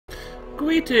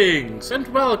Greetings and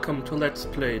welcome to Let's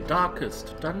Play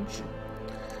Darkest Dungeon.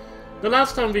 The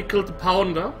last time we killed the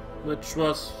Pounder, which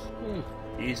was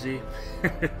easy.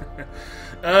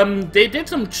 They did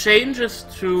some changes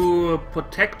to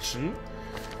protection.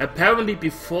 Apparently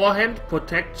beforehand,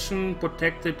 protection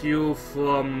protected you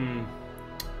from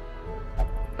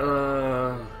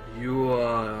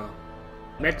your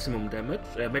maximum damage,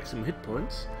 maximum hit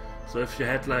points. So if you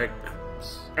had like,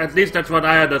 at least that's what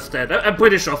I understand. I'm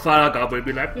pretty sure Falaga will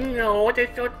be like, no,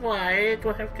 that's not right,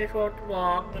 you have this one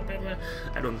wrong.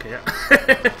 I don't care.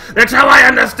 That's how I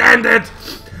understand it!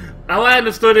 How I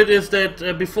understood it is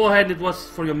that beforehand it was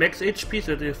for your max HP,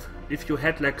 so that if you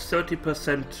had like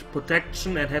 30%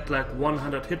 protection and had like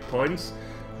 100 hit points,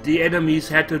 the enemies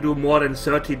had to do more than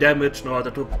 30 damage in order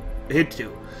to hit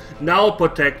you. Now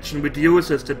protection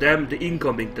reduces the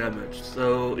incoming damage,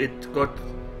 so it got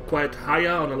quite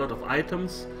higher on a lot of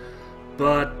items,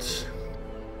 but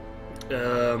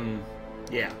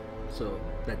yeah, so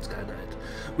that's kinda it.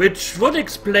 Which would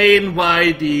explain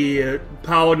why the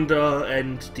Pounder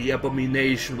and the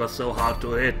Abomination was so hard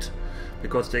to hit,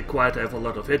 because they quite have a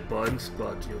lot of hit points,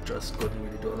 but you just couldn't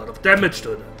really do a lot of damage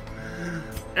to them.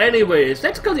 Anyways,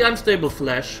 let's kill the Unstable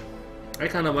Flesh. I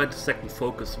kinda want the second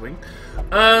focus ring.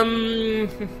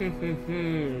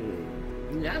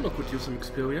 Niano could use some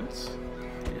experience.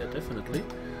 Yeah, definitely.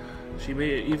 She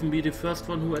may even be the first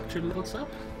one who actually levels up.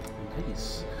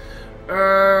 Nice.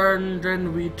 And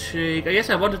then we take... yes,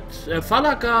 I wanted...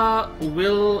 Falaga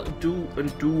will do a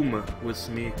Doom with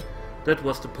me. That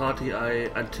was the party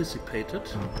I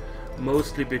anticipated.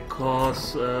 Mostly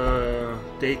because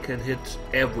they can hit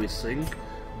everything.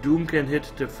 Doom can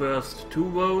hit the first 2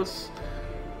 rows.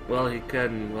 Well, he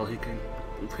can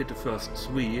hit the first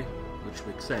 3, which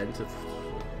makes sense.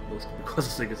 Mostly because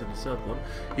the thing is in the third one.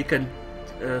 He can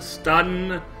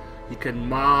stun, he can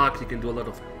mark, he can do a lot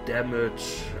of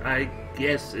damage. I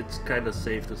guess it's kind of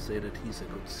safe to say that he's a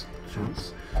good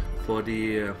choice for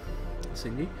the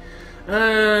thingy.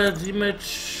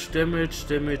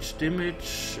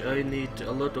 Damage. I need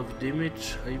a lot of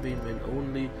damage. I mean, when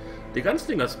only the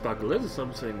Gunslinger's Buckle. This is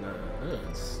something.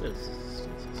 This is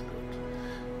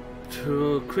good.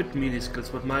 To crit melee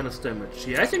skills with minus damage.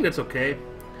 Yeah, I think that's okay.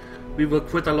 We will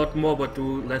crit a lot more, but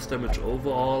do less damage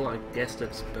overall. I guess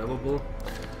that's bearable.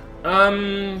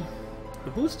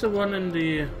 Who's the one in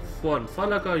the front?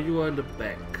 Falaga, you are in the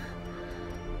back.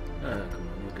 Come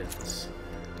on, look at this.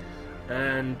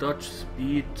 And dodge,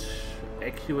 speed,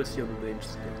 accuracy on range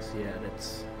skills. Yeah,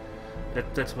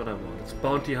 that's what I want. It's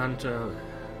Bounty Hunter.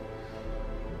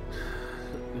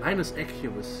 Minus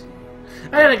accuracy.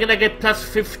 I'm gonna get plus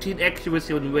 15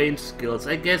 accuracy on range skills.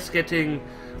 I guess getting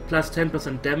plus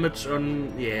 10% damage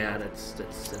on... yeah, that's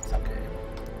okay.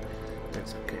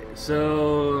 That's okay.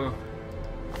 So...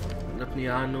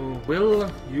 Niano, will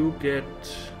you get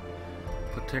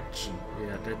protection?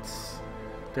 Yeah,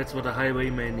 that's what a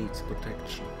highwayman needs,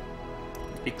 protection.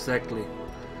 Exactly.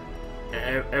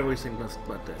 Everything must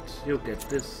but that. You get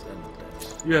this and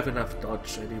that. You have enough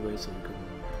dodge anyway, so you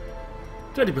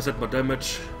can... 20% more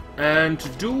damage. And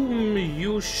Doom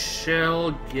you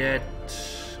shall get...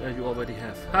 you already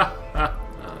have. Ha ha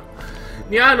ha.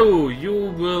 Niano,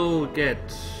 you will get...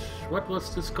 what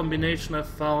was this combination I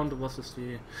found? Was this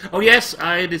the... oh yes,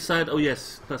 I decide... oh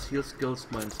yes, plus heal skills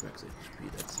minus max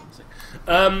HP, that's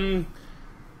something.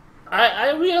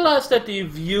 I realized that the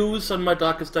views on my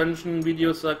Darkest Dungeon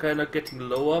videos are kind of getting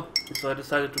lower, so I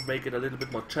decided to make it a little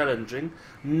bit more challenging.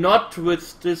 Not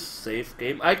with this save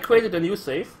game. I created a new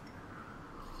save.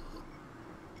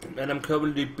 And I'm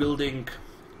currently building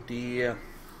the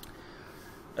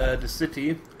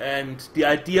city, and the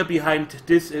idea behind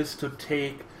this is to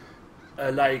take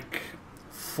like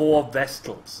 4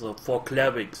 Vestals, so 4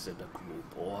 clerics in a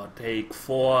group, or take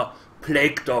 4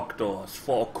 plague doctors,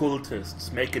 4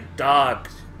 occultists, make it dark,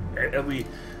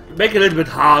 make it a little bit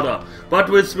harder, but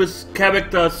with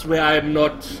characters where I'm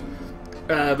not,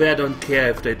 where I don't care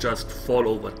if they just fall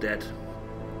over dead.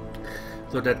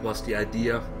 So that was the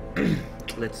idea.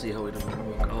 Let's see how it will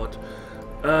work out.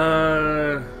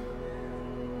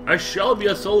 I shall be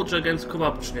a soldier against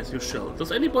corruption. Yes, you shall.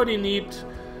 Does anybody need...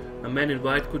 a man in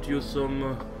white could use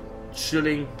some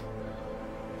chilling...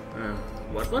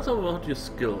 what about your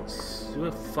skills? You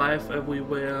have 5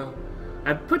 everywhere.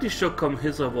 I'm pretty sure come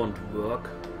hither won't work.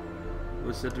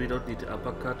 With that we don't need the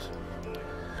uppercut.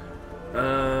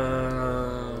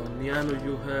 Niano,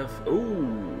 you have...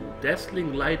 oh!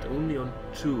 Dazzling light only on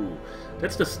 2.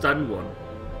 That's the stun one.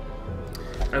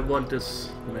 I want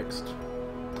this next.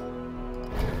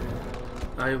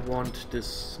 I want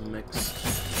this next.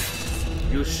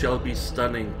 You shall be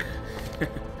stunning.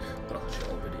 Well, she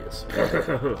already is.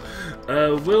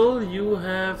 Will, you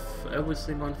have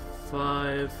everything on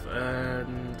 5,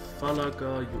 and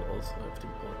Falaga, you also have the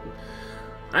important.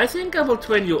 I think I will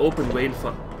train you open vein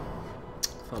for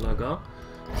Falaga,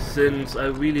 since I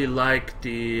really like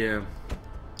the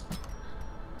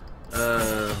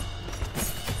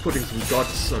putting some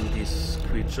dots on these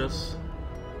creatures.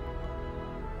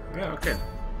 Yeah, okay.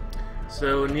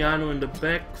 So Niano in the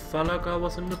back, Falaga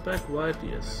was in the back, right?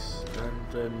 Yes.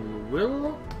 And then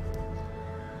Will,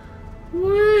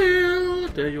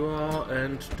 there you are,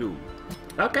 and Doom.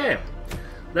 Okay,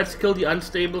 let's kill the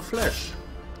unstable flesh.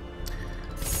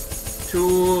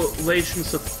 2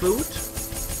 rations of food.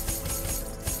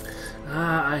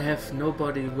 I have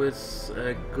nobody with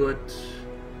a good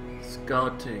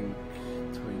scouting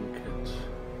trinket.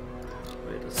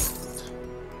 Wait a second.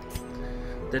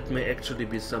 That may actually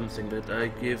be something that I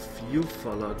give you,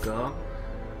 Falaga.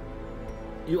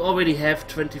 You already have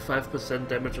 25%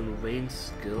 damage on range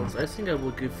skills. I think I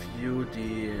will give you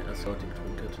the scouting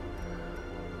trinket.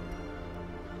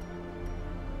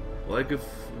 Or I give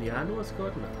Niano a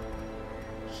scout? No.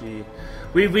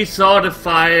 We saw the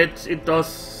fight. It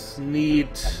does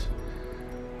need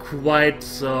quite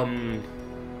some.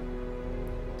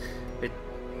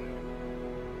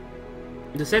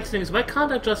 The sad thing is, why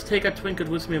can't I just take a trinket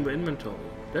with me in my inventory?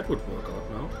 That would work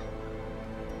out now.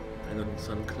 I got a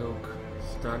sun cloak,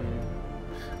 stun.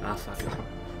 Ah, fuck it.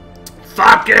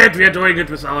 Fuck it! We're doing it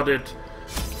without it.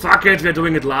 Fuck it! We're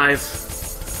doing it live.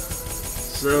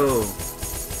 So.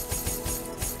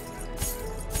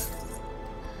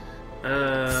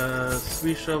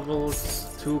 3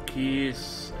 shovels, 2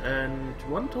 keys, and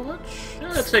 1 torch?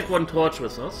 Yeah, let's take 1 torch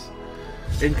with us,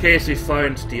 in case we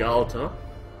find the altar.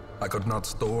 I could not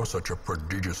store such a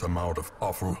prodigious amount of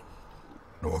offal,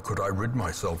 nor could I rid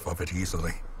myself of it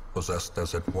easily, possessed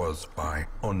as it was by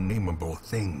unnameable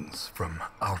things from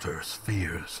outer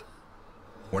spheres.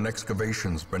 When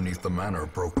excavations beneath the manor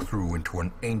broke through into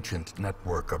an ancient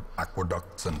network of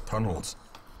aqueducts and tunnels,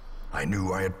 I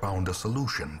knew I had found a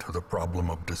solution to the problem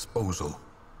of disposal.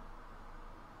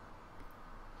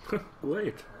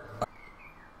 Wait.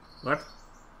 What?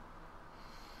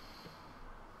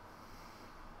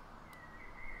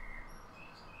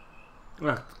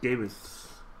 Ah, the game is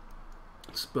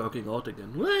sparking out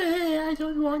again. Hey, I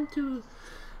don't want to.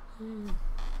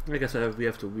 I guess we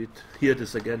have to hear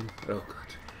this again. Oh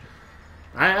god.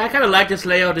 I kind of like this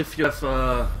layout if you have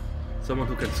someone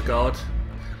who can scout.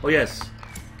 Oh yes.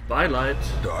 By light.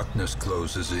 Darkness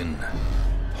closes in,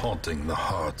 haunting the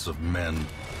hearts of men.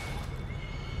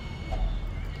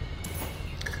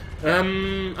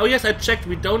 Oh yes, I checked.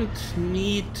 We don't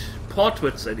need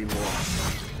portraits anymore.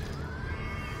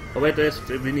 Oh wait,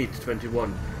 we need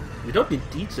 21. We don't need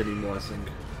deeds anymore, I think.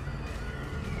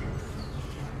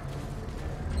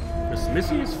 The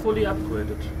smithy is fully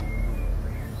upgraded.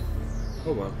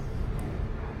 Oh well.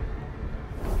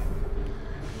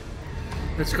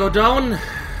 Let's go down,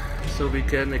 so we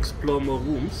can explore more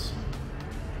rooms.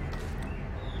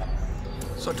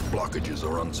 Such blockages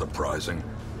are unsurprising.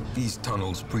 These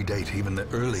tunnels predate even the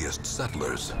earliest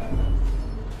settlers.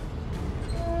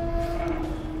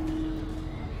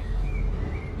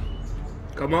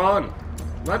 Come on!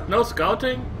 What? No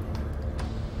scouting?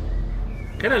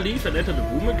 Can I leave and enter the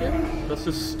room again? Does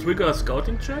this trigger a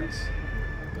scouting chance?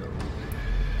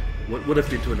 No. Would have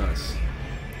been too nice.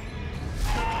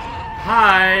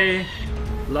 Hi!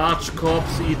 Large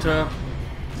corpse eater.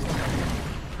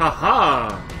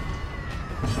 Haha!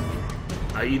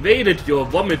 I evaded your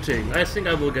vomiting. I think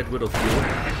I will get rid of you.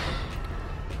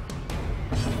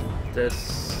 This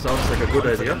sounds like a good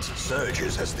idea.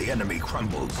 Surges as the enemy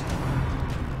crumbles.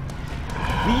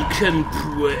 Beacon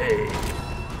prey.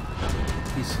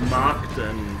 He's marked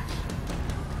and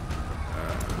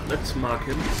let's mark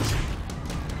him.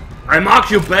 I mark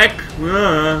you back.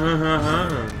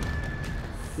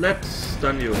 Let's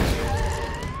stun you.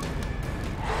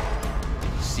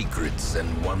 Secrets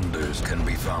and wonders can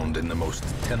be found in the most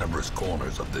tenebrous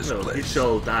corners of this place. He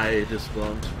shall die this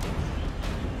round.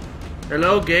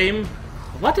 Hello, game.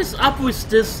 What is up with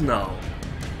this now?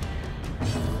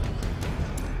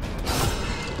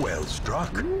 Well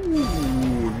struck.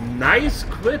 Ooh, nice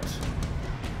crit.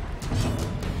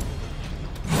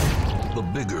 The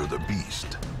bigger the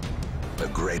beast, the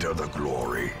greater the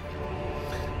glory.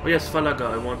 Oh yes,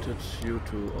 Falaga, I wanted you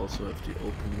to also have the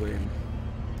open vein.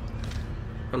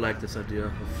 I like this idea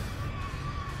of...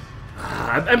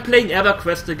 I'm playing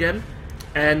EverQuest again,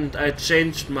 and I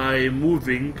changed my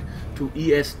moving to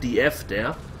ESDF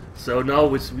there. So now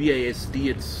with VASD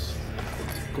it's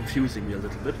confusing me a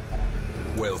little bit.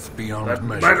 Wealth beyond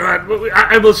measure. But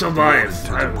I will survive.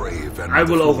 To the brave and I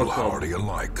will the overcome. foolhardy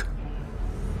alike.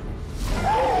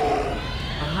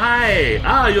 Hi!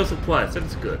 Ah, you're surprised.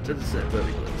 That's good. That is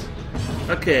very good.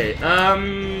 Okay,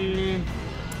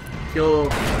 kill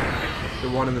the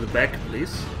one in the back,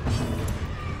 please.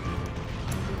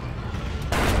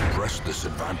 Press this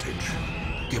advantage.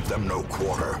 Give them no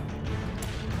quarter.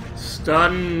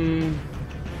 Stun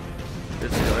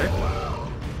this guy.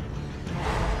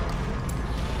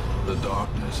 The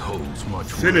darkness holds much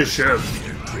Finish him.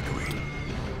 trickery.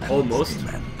 Almost.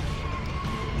 Boogeyman.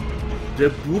 The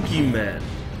Boogeyman.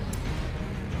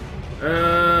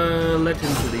 Let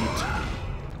him bleed.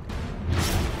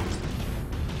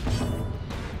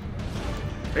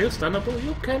 Are you stunnable?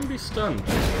 You can be stunned.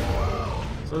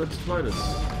 So let's try this.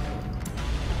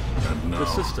 And now,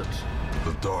 Persistent.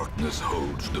 the darkness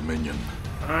holds dominion.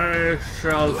 I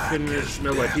shall Black finish. as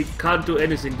No, wait, death. he can't do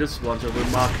anything this one, so we'll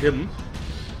mark him.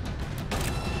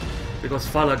 Because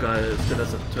Falaga still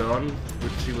has a turn,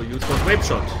 which he will use for Grape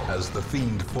Shot. As the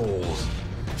fiend falls,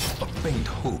 a faint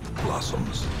hope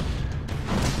blossoms.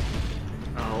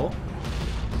 Ow.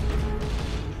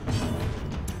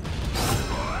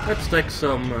 Let's take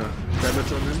some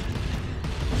damage on him.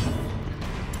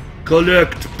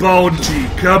 Collect bounty,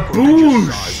 Prodigious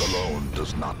size kaboosh! alone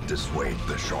does not dissuade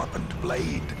the sharpened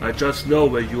blade. I just know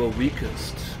where you are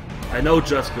weakest. I know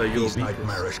just where you are These weakest.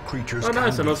 nightmarish creatures Oh,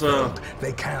 nice, can be another felled.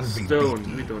 They can be Stone,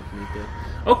 beaten. we don't need that.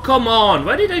 Oh, come on!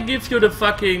 Why did I give you the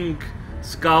fucking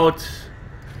scout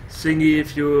thingy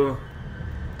if you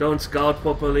don't scout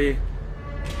properly?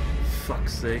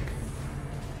 Fuck's sake.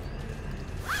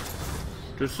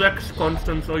 The sex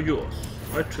constants are yours.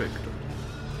 I checked them.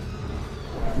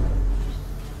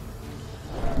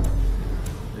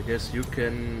 I guess you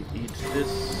can eat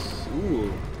this.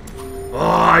 Ooh. Oh,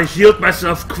 I healed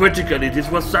myself critically. This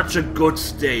was such a good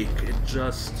steak. It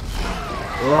just...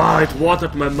 Oh, it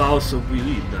watered my mouth so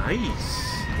really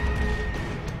nice.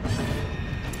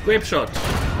 Grape Shot.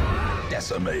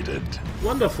 Decimated.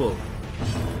 Wonderful.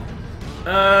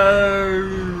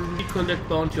 We collect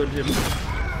bounty on him.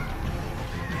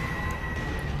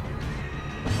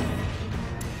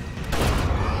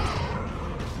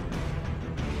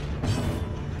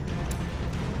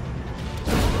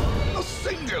 A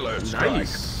singular strike.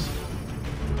 Nice.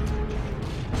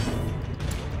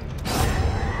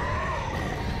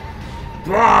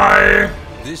 Bye!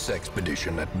 This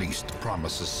expedition at least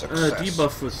promises success.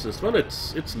 Debuff resist. Well,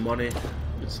 it's money.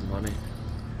 It's money.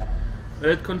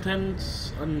 It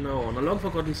contains unknown. A long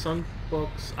forgotten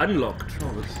sandbox. Unlocked.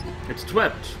 Oh, it's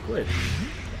trapped. Great.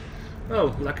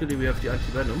 Oh, luckily we have the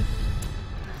anti-venom.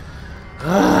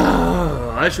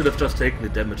 I should have just taken the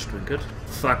damage trinket.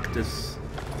 Fuck this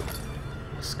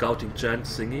scouting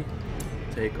chance thingy.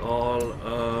 Take all.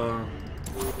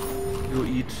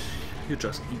 You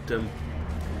just eat them.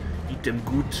 Eat them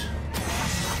good.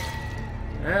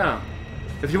 Yeah.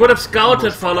 If you would have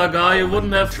scouted Falaga, you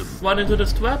wouldn't have run into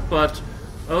this trap, but...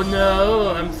 Oh no,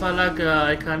 I'm Falaga,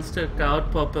 I can't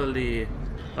scout properly.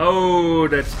 Oh,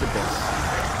 that's the best.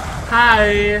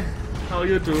 Hi! How are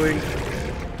you doing?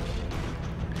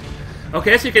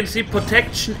 Okay, as you can see,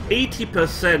 protection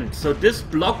 80%, so this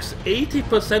blocks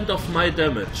 80% of my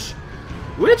damage.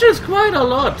 Which is quite a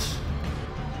lot.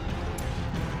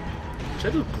 Should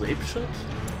I do Grape Shot?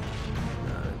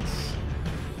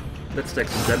 Let's take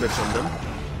some damage on them.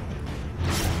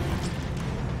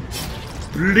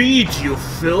 Bleed, you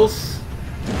filth!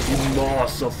 You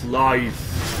mass of life!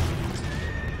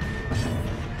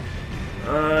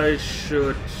 I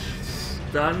should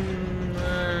stun...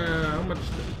 how much?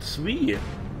 3?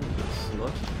 That's a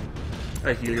lot.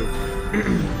 I heal you.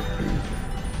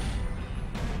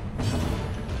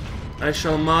 I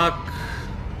shall mark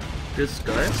this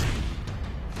guy.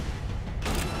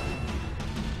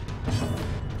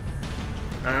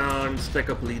 And stack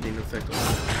a bleeding effect on it.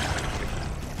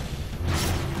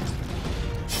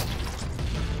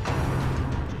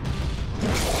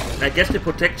 I guess the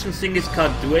protection thingies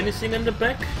can't do anything in the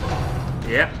back?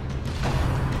 Yeah.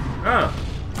 Ah.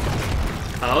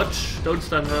 Ouch. Don't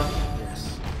stun her.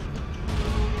 Yes.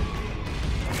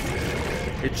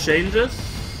 It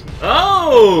changes.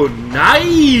 Oh,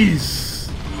 nice!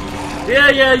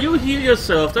 Yeah, you heal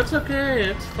yourself. That's okay.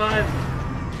 It's fine.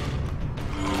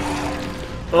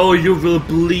 Oh, you will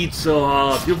bleed so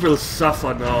hard. You will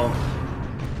suffer now.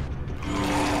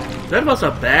 That was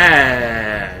a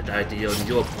bad idea on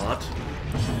your part.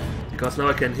 Because now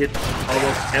I can hit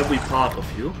almost every part of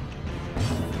you.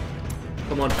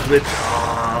 Come on, crit.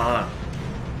 Ah.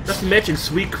 Just imagine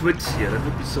 3 crits here. That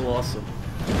would be so awesome.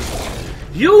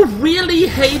 You really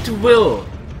hate Will.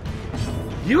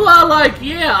 You are like,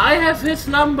 yeah, I have his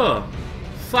number.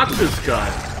 Fuck this guy.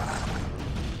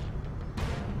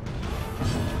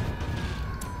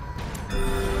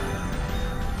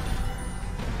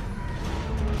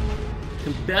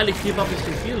 barely keep up with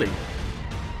the healing.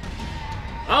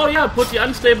 Oh yeah, put the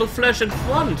unstable flash in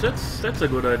front. That's a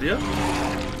good idea.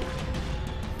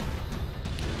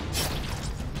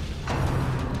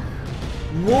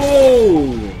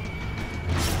 Whoa!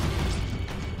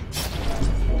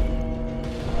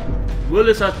 Will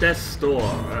is at death's door.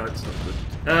 That's not good.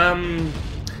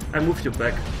 I moved you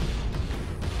back.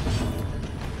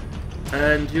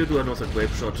 And you do another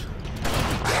grape shot.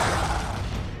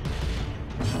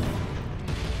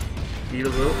 Heal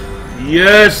though.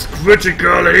 Yes!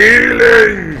 Critical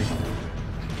healing!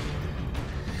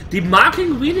 The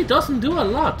marking really doesn't do a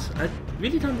lot. I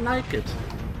really don't like it.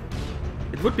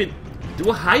 It would be...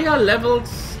 Do higher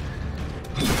levels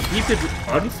keep it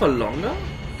on for longer?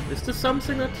 Is this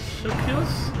something that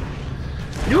occurs?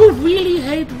 You really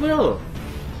hate Will.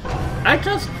 I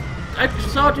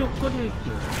thought you couldn't...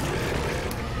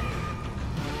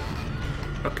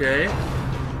 Okay.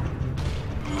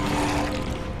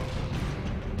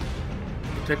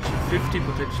 Protection 50,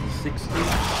 protection 60.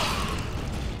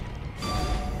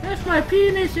 That's my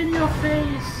penis in your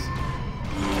face!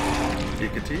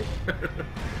 Giggity.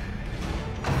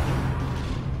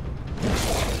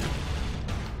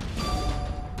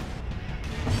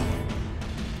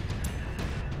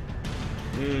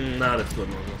 Nah, let's go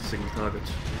another single target.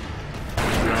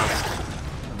 Last.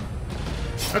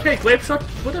 Okay, grape shot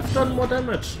would have done more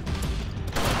damage.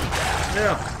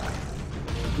 Yeah.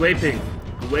 Graping.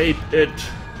 Grape it.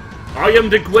 I am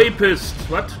the grapist.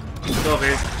 What?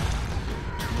 Sorry.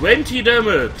 20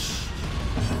 damage.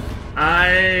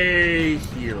 I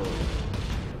heal.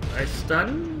 I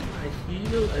stun. I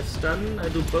heal. I stun. I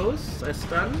do both. I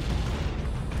stun.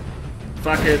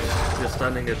 Fuck it. We're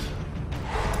stunning it.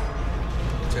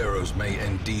 Terrors may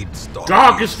indeed stalk.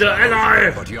 Dark is the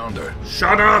ally! But yonder,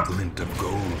 shut up! Glint of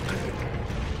gold.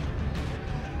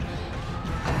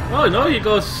 Oh no, he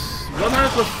goes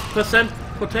 100%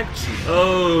 protection.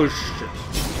 Oh shit.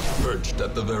 Perched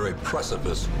at the very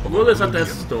precipice of Will is at oblivion.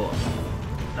 death's door.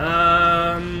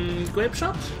 Grape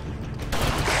shot?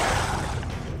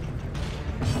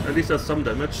 At least there's some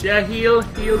damage. Yeah, heal,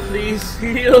 please,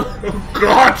 heal! Oh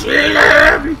god, heal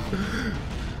him!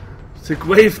 The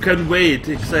grave can wait,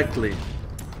 exactly.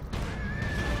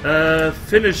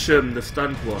 Finish him, the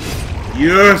stunned one.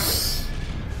 Yes!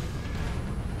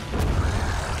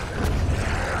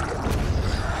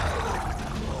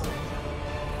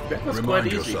 That was quite Remind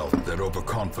easy. yourself that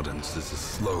overconfidence is a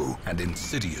slow and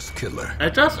insidious killer.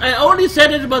 I only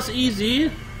said it was easy.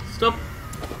 Stop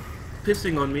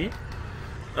pissing on me.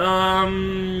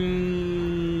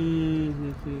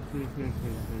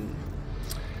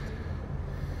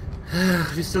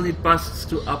 We still need busts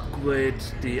to upgrade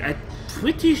the... I'm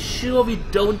pretty sure we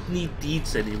don't need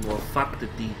deeds anymore. Fuck the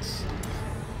deeds.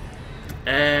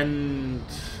 And...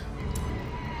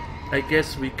 I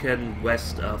guess we can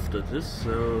rest after this,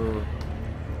 so...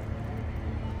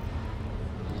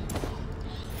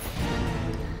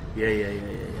 Yeah.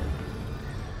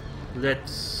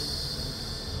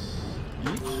 Let's...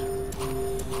 eat?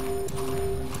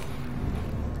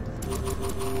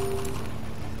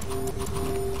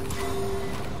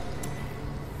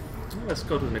 Let's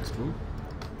go to the next room.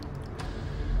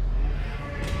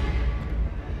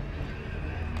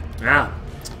 Ah.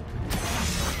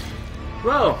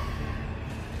 Well.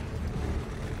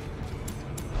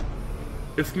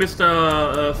 If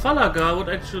Mr. Falaga would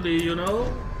actually, you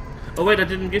know... Oh wait, I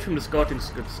didn't give him the scouting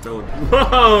stone.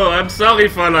 Whoa, I'm sorry,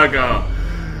 Falaga.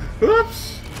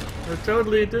 Oops. I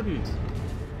totally didn't.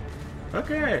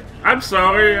 Okay. I'm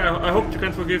sorry. I hope you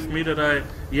can forgive me that I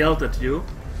yelled at you.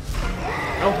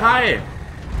 Oh, hi!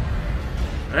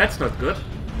 That's not good.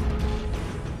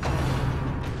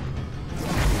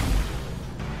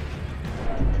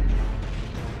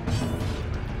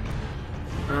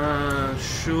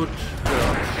 Shoot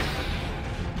her.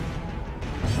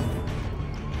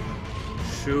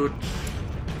 Shoot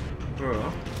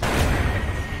her.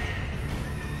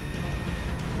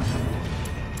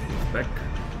 Back.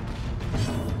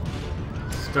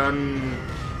 Stun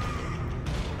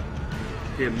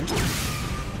him.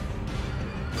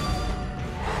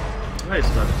 Nice,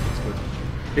 that's good.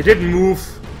 It didn't move.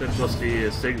 That was the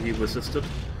thing he resisted.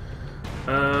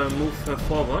 Move her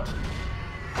forward.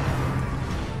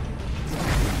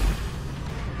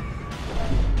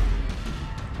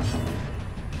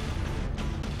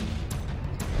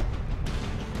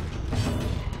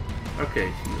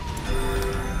 Okay.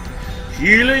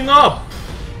 Healing up!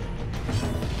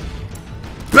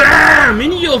 BAM!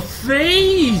 In your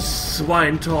face,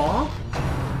 Swinetaur!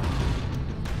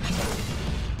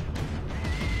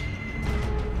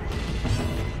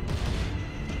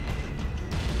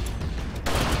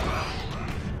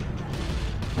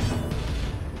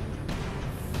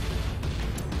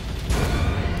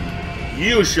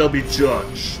 You shall be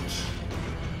judged.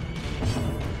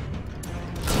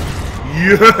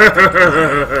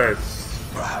 Yes!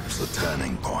 Perhaps a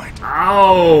turning point.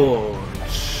 Ouch!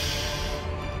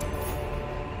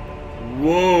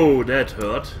 Whoa, that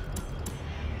hurt.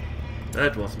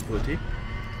 That wasn't pretty.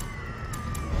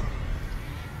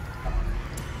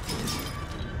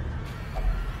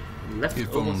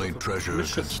 If only treasure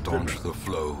could staunch the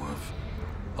flow of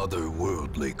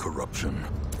otherworldly corruption.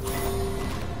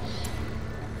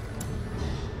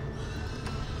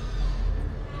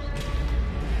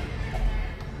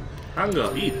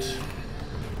 Hunger, eat.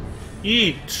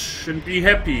 Eat and be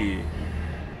happy.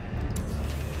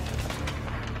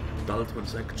 Dull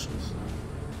transactions.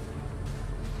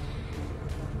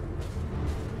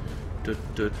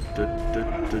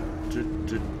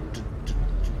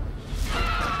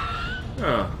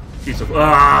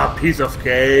 Piece of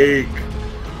cake.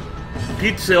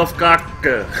 Pizza of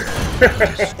Kacke.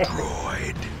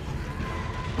 Destroyed.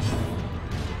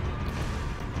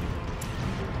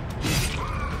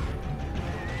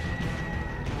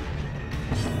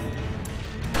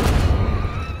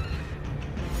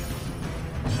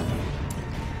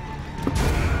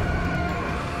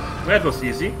 That was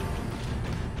easy.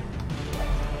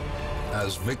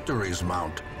 As victories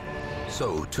mount,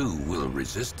 so too will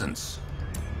resistance.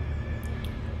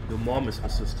 Your mom is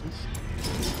resistance.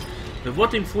 The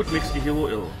rotting food makes the hero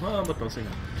ill. Ah, but nothing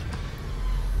happened.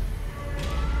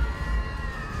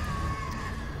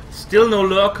 Still no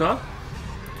lurker.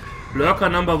 Lurker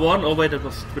number 1. Oh wait, that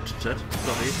was Twitch chat.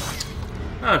 Sorry.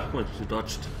 Ah, well, you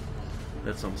dodged.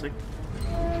 That's something.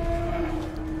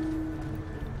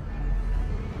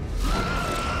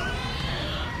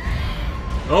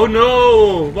 Oh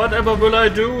no! Whatever will I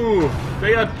do?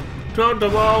 They are turned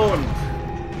around.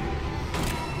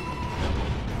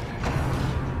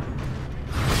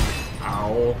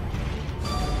 Ow.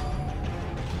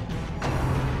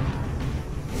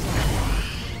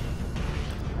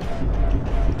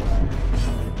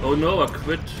 Oh no, I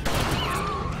quit.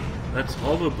 That's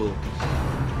horrible.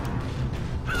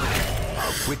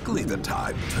 How quickly the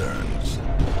tide turns.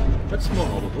 That's more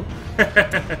horrible.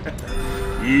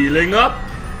 Healing up.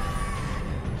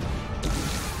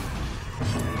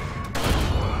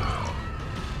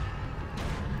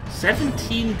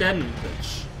 $17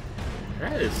 damage.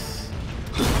 That is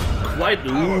quite.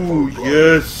 Ooh,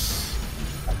 yes.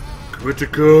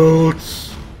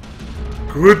 Criticals.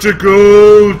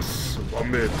 Criticals.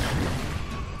 Vomit.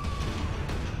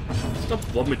 Stop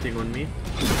vomiting on me.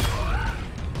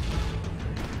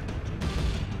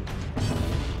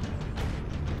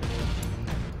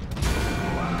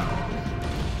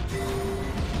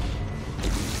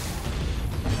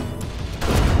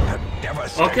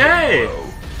 Okay.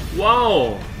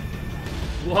 Wow.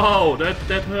 Wow, that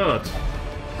hurt.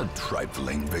 A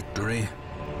trifling victory,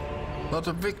 but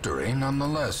a victory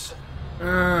nonetheless. Fuck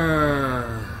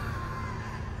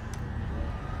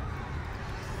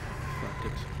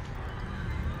it.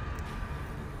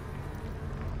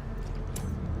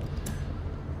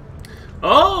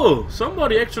 Oh,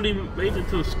 somebody actually made it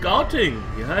to scouting.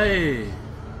 Yay.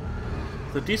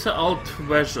 So these are all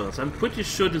treasures. I'm pretty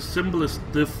sure the symbol is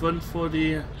different for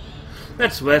the.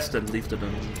 Let's rest and leave the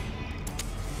dungeon.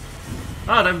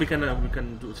 Ah, then we can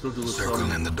still do Circle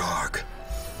some. in the dark.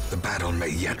 The battle may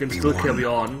yet We can be still won. carry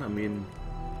on. I mean,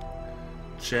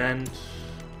 chant,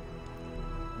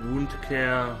 wound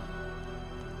care,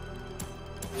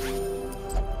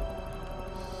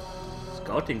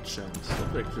 scouting chants.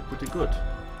 That's actually pretty good.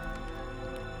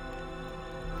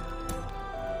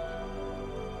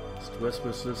 Stress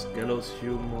resist, gallows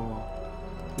humor.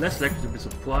 Less likely to be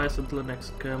surprised until the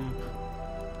next camp.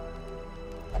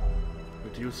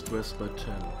 Reduce stress by 10.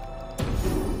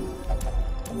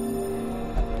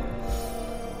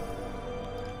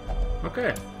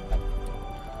 Okay.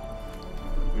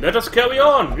 Let us carry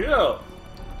on, yeah!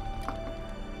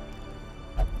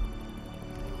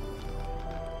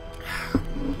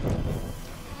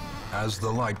 As the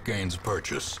light gains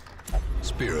purchase,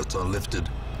 spirits are lifted,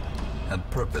 and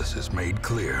purpose is made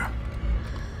clear.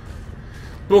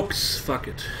 Books, fuck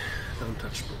it. Don't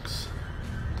touch books.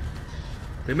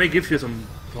 They may give you some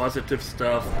positive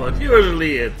stuff, but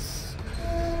usually it's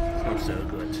not so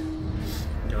good.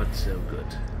 Not so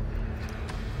good.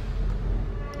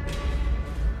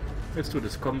 Let's do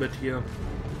this combat here.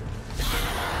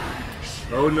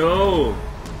 Oh no!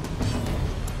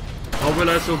 How will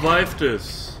I survive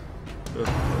this?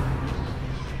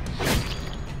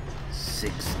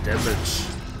 6 damage.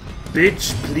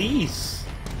 Bitch, please!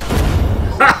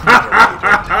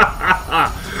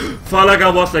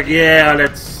 Falaga was like, yeah,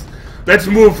 let's Let's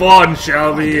move on,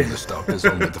 shall we? Finding the stuff is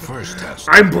only the first test.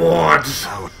 I'm bored!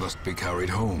 Now it must be carried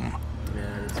home.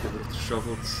 Yeah, let's get rid of the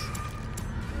shovels.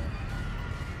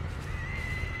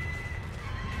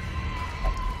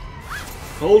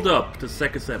 Hold up, the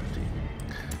sack is empty.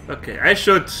 Okay,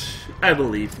 I will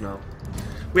leave now.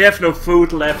 We have no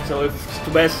food left, so if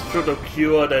stress should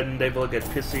occur, then they will get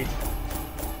pissy.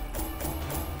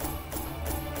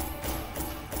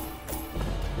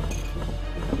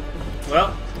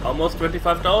 Well, almost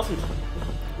 25,000.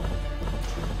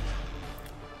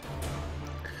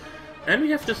 And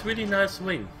we have this really nice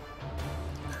wing.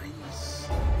 Nice.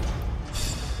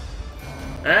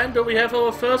 And do we have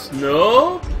our first?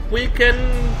 No, we can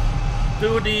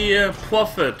do the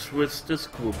profit with this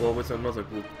group or with another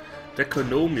group.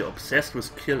 Deconomia, obsessed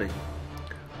with killing.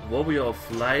 Warrior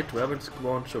of Light, Raven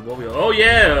Squancher, Warrior. Oh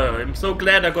yeah, I'm so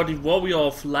glad I got the Warrior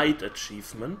of Light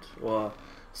achievement or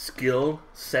skill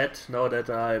set now that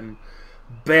I'm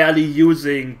barely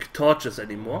using torches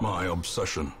anymore. My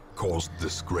obsession caused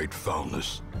this great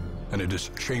foulness, and it is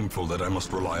shameful that I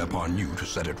must rely upon you to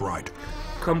set it right.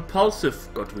 Compulsive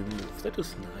got removed. That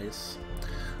is nice.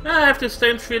 I have the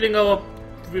same feeling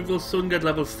we will soon get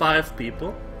level 5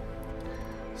 people.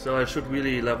 So I should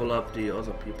really level up the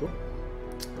other people.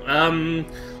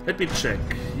 Let me check.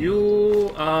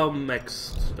 You are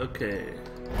maxed. Okay.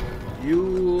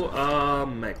 You are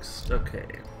maxed. Okay.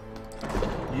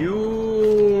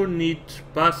 You need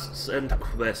busts and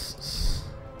quests.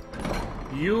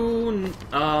 You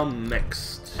are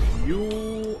maxed.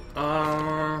 You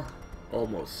are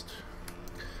almost.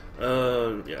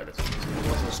 Yeah, that's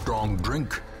a strong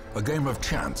drink, a game of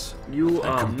chance. You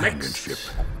are companionship.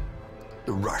 maxed.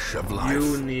 The rush of life.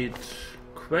 You need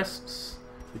quests.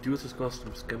 Reduces cost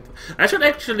of campfire. I should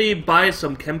actually buy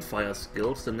some campfire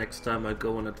skills the next time I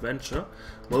go on adventure.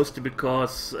 Mostly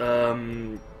because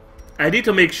I need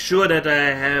to make sure that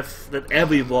that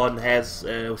everyone has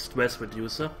a stress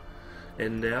reducer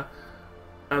in there.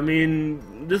 I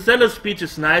mean, the zealous speech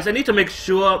is nice. I need to make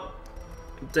sure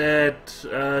that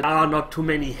there are not too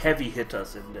many heavy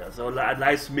hitters in there. So a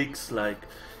nice mix, like,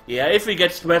 yeah, if we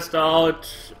get stressed out,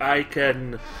 I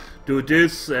can do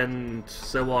this and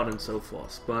so on and so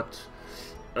forth. But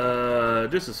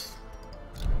this is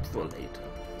for later.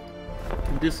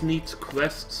 This needs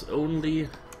quests only.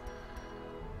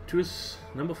 Choose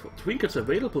number 4. Trinkets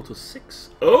available to 6.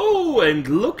 Oh, and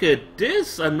look at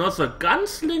this! Another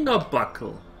gunslinger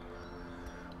buckle.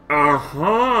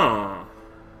 Aha!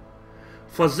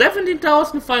 For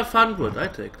 17,500, I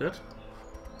take that.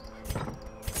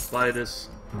 Buy this.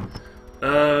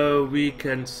 We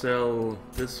can sell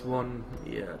this one.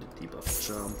 Yeah, the debuff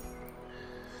charm.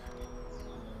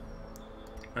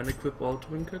 Unequip all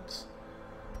trinkets.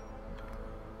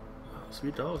 Wow,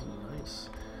 3,000, nice.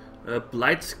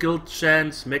 Blight skill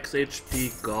chance, max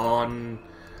HP gone.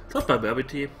 Not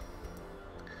barbarity.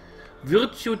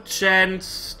 Virtue chance,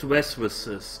 stress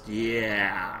resist.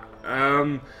 Yeah.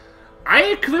 I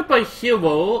equip a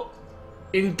hero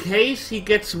in case he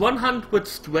gets 100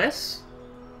 stress.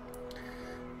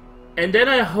 And then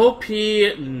I hope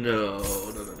he... No.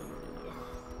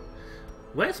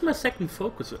 Where's my second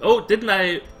focus? Oh, didn't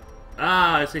I...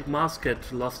 Ah, I think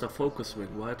Masket lost a focus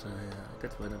ring, right?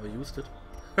 That's why I never used it.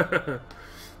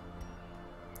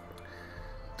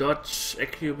 Dodge,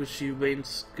 accuracy, range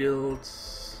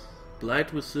skills,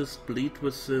 blight resist, bleed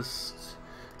resist.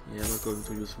 Yeah, I'm not going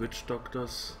to use witch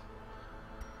doctors.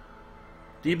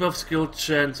 Debuff skill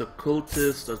chance,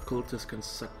 occultist. Occultist can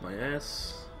suck my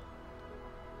ass.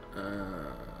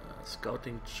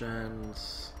 Scouting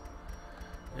chance.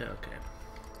 Yeah, okay.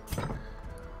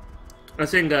 I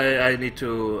think I need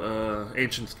to,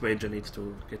 Ancient Stranger needs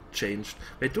to get changed.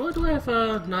 Wait, do I have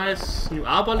a nice new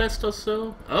arbalest or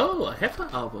so? Oh, I have an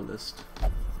arbalest.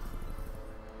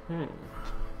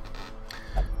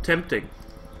 Tempting.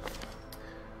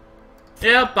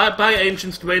 Yeah, bye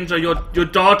Ancient Stranger, your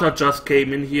daughter just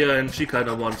came in here and she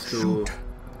kinda wants to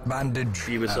bandage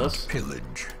be with and us.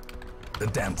 Pillage. The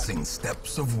dancing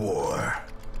steps of war.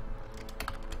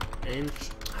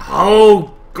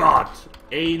 Oh god!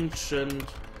 Ancient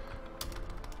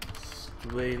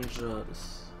Stranger.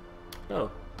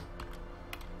 Oh,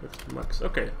 that's Max.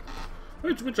 Okay,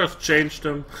 we just changed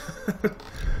them.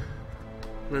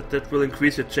 that will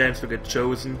increase your chance to get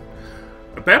chosen.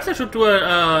 Perhaps I should do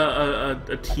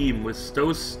a team with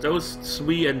those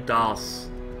 3 and Darth,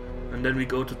 and then we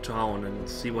go to town and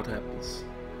see what happens.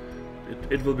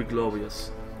 It will be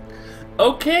glorious.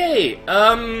 Okay.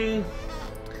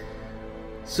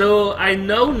 So I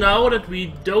know now that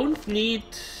we don't need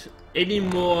any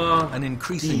more. An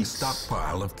increasing deeds.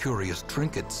 stockpile of curious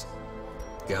trinkets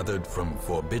gathered from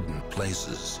forbidden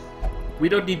places. we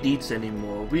don't need deeds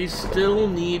anymore. We still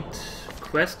need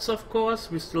quests, of course.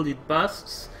 We still need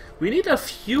busts. We need a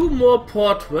few more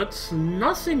portraits.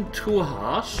 Nothing too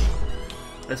harsh.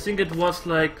 I think it was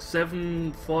like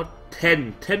 7 for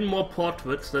 10. 10 more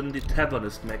portraits than the tavern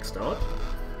is maxed out.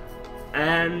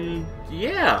 And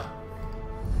yeah.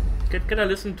 Can I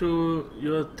listen to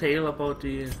your tale about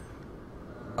the...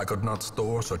 I could not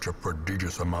store such a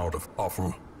prodigious amount of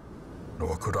offal,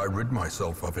 nor could I rid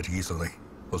myself of it easily,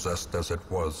 possessed as it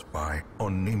was by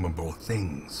unnameable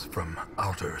things from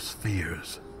outer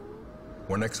spheres.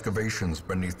 When excavations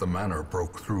beneath the manor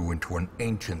broke through into an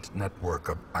ancient network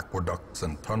of aqueducts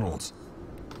and tunnels,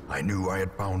 I knew I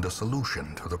had found a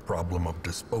solution to the problem of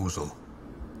disposal.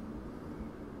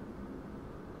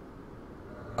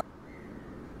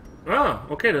 Ah,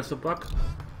 okay, that's a bug.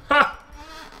 Ha!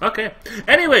 Okay.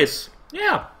 Anyways,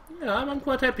 yeah, I'm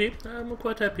quite happy. I'm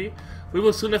quite happy. We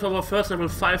will soon have our first level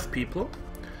 5 people.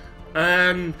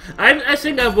 And I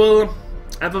think I will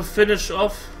finish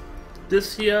off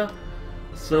this here.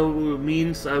 So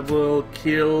means I will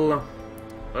kill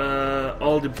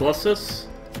all the bosses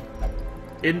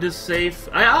in this save.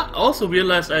 I also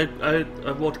realized I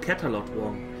wrote Catalot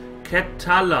wrong.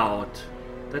 Catalot.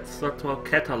 That's not how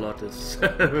Catalot is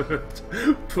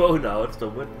pronounced or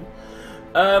written.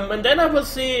 And then I will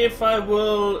see if I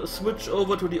will switch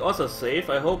over to the other save.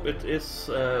 I hope it is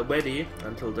ready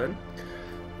until then.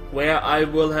 Where I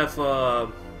will have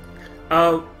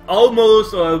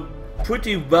almost a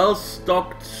pretty well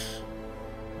stocked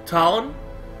town.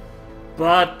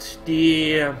 But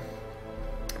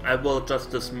I will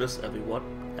just dismiss everyone.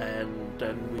 And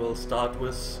then we will start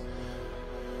with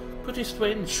pretty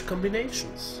strange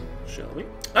combinations, shall we?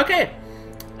 Okay,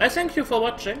 I thank you for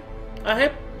watching.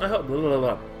 I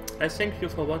thank you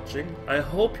for watching. I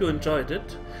hope you enjoyed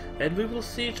it, and we will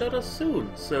see each other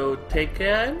soon. So take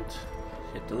care and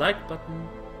hit the like button.